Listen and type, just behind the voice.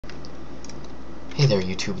Hey there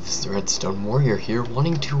YouTube, this is the Redstone Warrior here,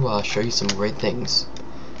 wanting to show you some great things.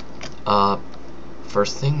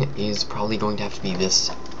 First thing is probably going to have to be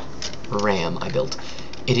this RAM I built.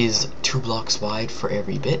 It is 2 blocks wide for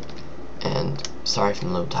every bit, and sorry if I'm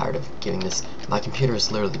a little tired of giving this. My computer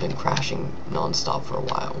has literally been crashing non-stop for a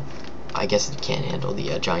while. I guess it can't handle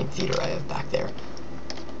the giant theater I have back there.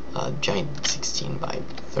 Giant 16 by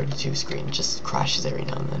 32 screen just crashes every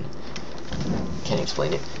now and then. Can't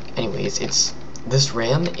explain it. Anyways, this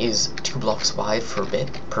RAM is 2 blocks wide per bit.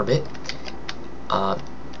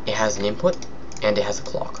 It has an input and it has a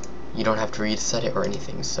clock. You don't have to reset it or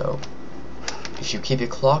anything, so if you keep it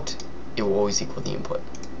clocked, it will always equal the input.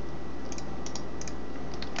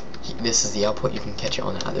 This is the output. You can catch it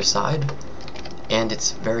on the other side, and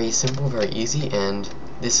it's very simple, very easy, and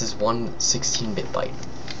this is one 16-bit byte.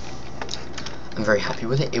 I'm very happy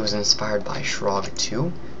with it. It was inspired by Shrog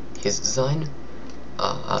 2, his design.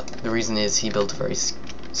 The reason is he built a very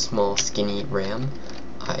small, skinny RAM.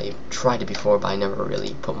 I tried it before, but I never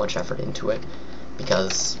really put much effort into it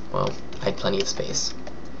because, well, I had plenty of space.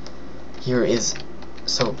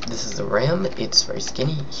 So this is the RAM. It's very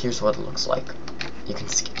skinny. Here's what it looks like. You can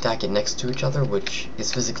stack it next to each other, which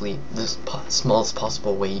is physically the smallest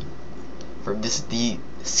possible way. This is the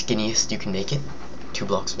skinniest you can make it, 2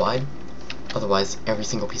 blocks wide. Otherwise, every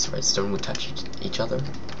single piece of redstone would touch each other.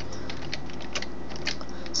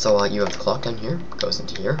 So you have the clock down here, goes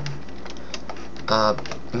into here.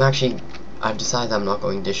 I've decided I'm not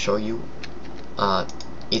going to show you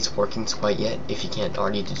its workings quite yet, if you can't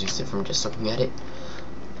already deduce it from just looking at it.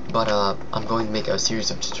 But I'm going to make a series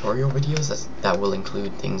of tutorial videos that will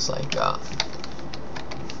include things like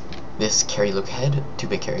this carry look ahead,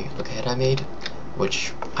 2-bit carry look ahead I made,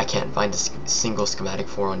 which I can't find a single schematic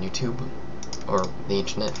for on YouTube, or the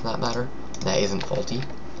internet for that matter, that isn't faulty.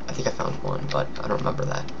 I think I found one, but I don't remember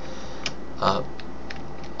that.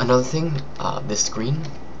 Another thing, this screen,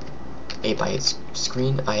 8x8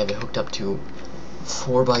 screen, I have it hooked up to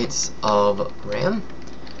 4 bytes of RAM.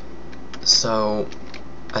 So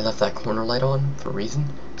I left that corner light on for a reason,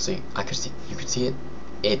 so you could see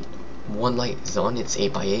it. One light is on. It's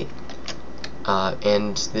 8x8,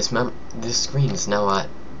 and this screen is now at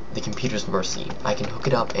the computer's mercy. I can hook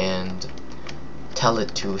it up and tell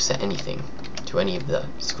it to set anything to any of the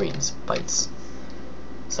screen's bytes.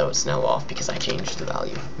 So it's now off because I changed the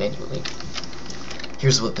value manually.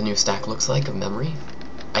 Here's what the new stack looks like of memory.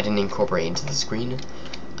 I didn't incorporate into the screen.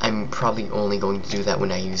 I'm probably only going to do that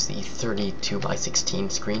when I use the 32x16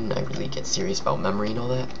 screen and I really get serious about memory and all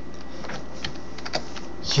that.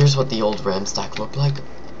 Here's what the old RAM stack looked like.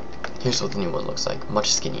 Here's what the new one looks like,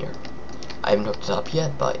 much skinnier. I haven't hooked it up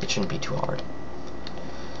yet, but it shouldn't be too hard.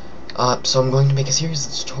 So I'm going to make a series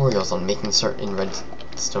of tutorials on making certain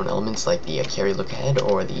redstone elements like the carry look ahead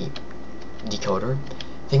or the decoder.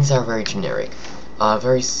 Things that are very generic.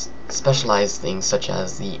 Very specialized things such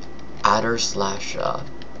as the adder slash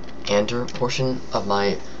ANDer portion of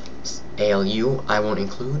my ALU I won't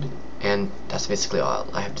include, and that's basically all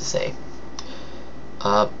I have to say.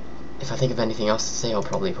 If I think of anything else to say, I'll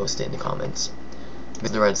probably post it in the comments. This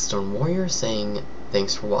is the Redstone Warrior saying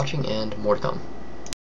thanks for watching and more to come.